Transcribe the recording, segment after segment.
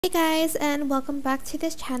Hey guys, and welcome back to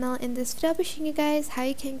this channel. In this video I'll be showing you guys how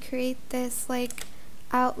you can create this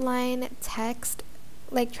outline text,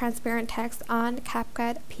 transparent text on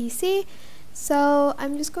CapCut PC. So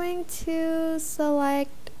I'm just going to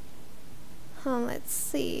select let's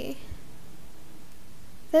see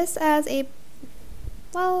this as a,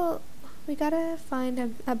 well, we gotta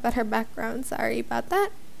find a better background, sorry about that.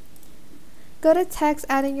 Go to text,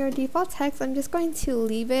 add in your default text. I'm just going to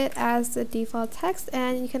leave it as the default text,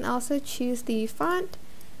 and you can also choose the font.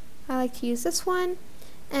 I like to use this one,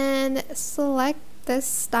 and select this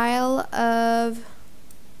style of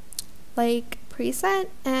preset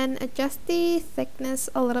and adjust the thickness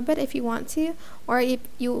a little bit if you want to, or if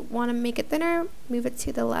you want to make it thinner, move it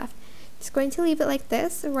to the left. Just going to leave it like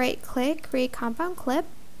this. Right click, create compound clip,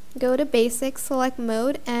 go to basic, select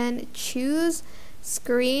mode, and choose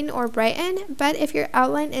screen or brighten. But if your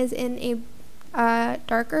outline is in a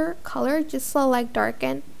darker color, just select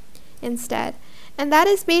darken instead. And that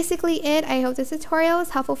is basically it. I hope this tutorial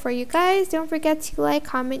is helpful for you guys. Don't forget to like,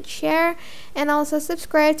 comment, share, and also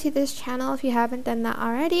subscribe to this channel if you haven't done that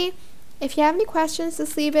already. If you have any questions,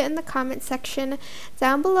 just leave it in the comment section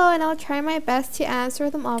down below, and I'll try my best to answer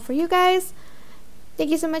them all for you guys.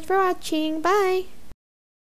 Thank you so much for watching. Bye!